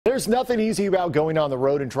There's nothing easy about going on the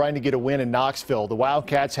road and trying to get a win in Knoxville. The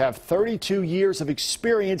Wildcats have 32 years of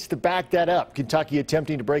experience to back that up. Kentucky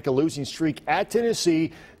attempting to break a losing streak at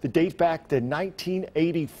Tennessee that dates back to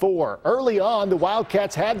 1984. Early on, the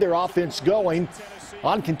Wildcats had their offense going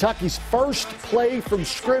on Kentucky's first play from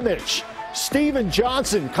scrimmage. Steven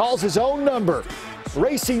Johnson calls his own number,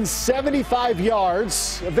 racing 75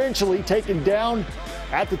 yards, eventually taken down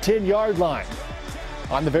at the 10-yard line.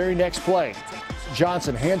 On the very next play,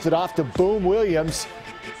 Johnson hands it off to Boom Williams.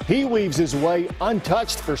 He weaves his way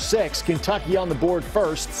untouched for 6. Kentucky on the board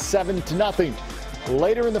first, 7-0.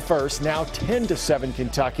 Later in the first, now 10-7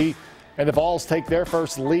 Kentucky. And the Vols take their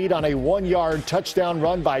first lead on a 1-yard touchdown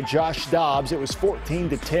run by Josh Dobbs. It was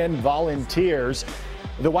 14-10 Volunteers.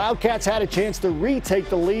 The Wildcats had a chance to retake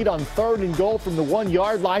the lead on 3rd and goal from the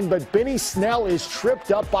 1-yard line, but Benny Snell is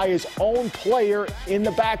tripped up by his own player in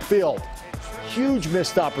the backfield. Huge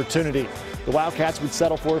missed opportunity. The Wildcats would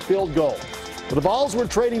settle for a field goal. But the Vols were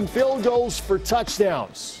trading field goals for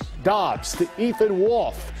touchdowns. Dobbs to Ethan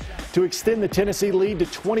Wolf to extend the Tennessee lead to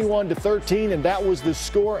 21-13, and that was the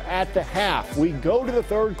score at the half. We go to the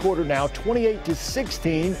third quarter now,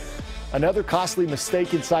 28-16. Another costly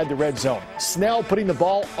mistake inside the red zone. Snell putting the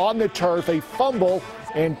ball on the turf, a fumble,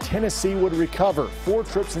 and Tennessee would recover. 4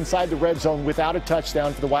 trips inside the red zone without a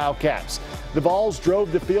touchdown for the Wildcats. The Vols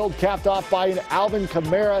drove the field, capped off by an Alvin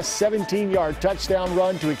Kamara 17-yard touchdown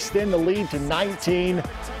run to extend the lead to 19.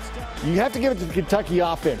 You have to give it to the Kentucky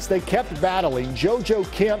offense. They kept battling.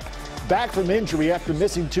 JoJo Kemp back from injury after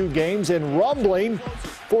missing 2 games and rumbling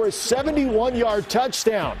for a 71-yard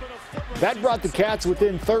touchdown. That brought the Cats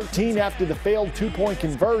within 13 after the failed 2-point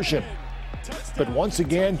conversion. But once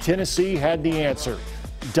again, Tennessee had the answer.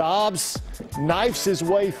 Dobbs knifes his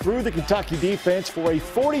way through the Kentucky defense for a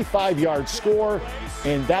 45-yard score,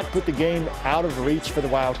 and that put the game out of reach for the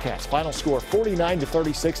Wildcats. Final score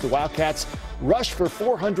 49-36. The Wildcats rushed for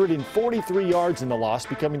 443 yards in the loss,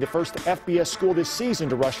 becoming the first FBS school this season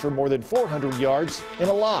to rush for more than 400 yards in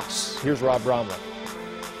a loss. Here's Rob Bromley.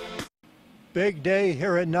 Big day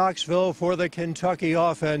here in Knoxville for the Kentucky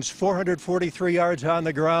offense. 443 yards on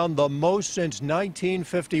the ground, the most since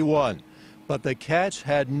 1951. But the Cats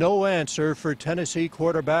had no answer for Tennessee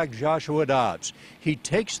quarterback Joshua Dobbs. He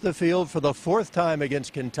takes the field for the 4th time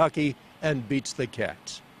against Kentucky and beats the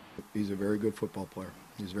Cats. He's a very good football player.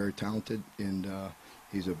 He's very talented, and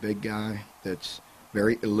he's a big guy that's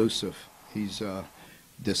very elusive. He's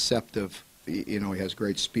deceptive. You know, he has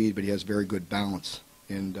great speed, but he has very good balance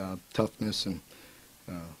and toughness, and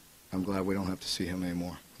I'm glad we don't have to see him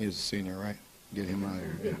anymore. He's a senior, right? Get him out of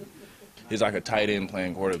here. Yeah. He's like a tight end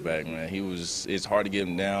playing quarterback, man. It's hard to get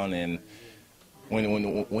him down, and when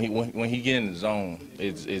he get in the zone,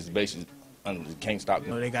 it's basically can't stop him.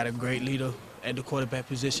 You know, they got a great leader at the quarterback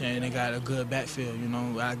position, and they got a good backfield. You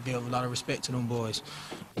know, I give a lot of respect to them boys.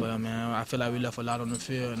 But man, I feel like we left a lot on the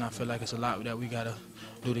field, and I feel like it's a lot that we gotta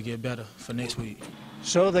do to get better for next week.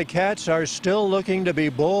 So the Cats are still looking to be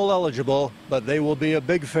bowl eligible, but they will be a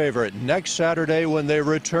big favorite next Saturday when they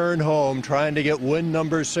return home, trying to get win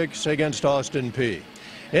number 6 against Austin Peay.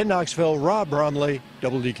 In Knoxville, Rob Bromley,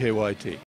 WKYT.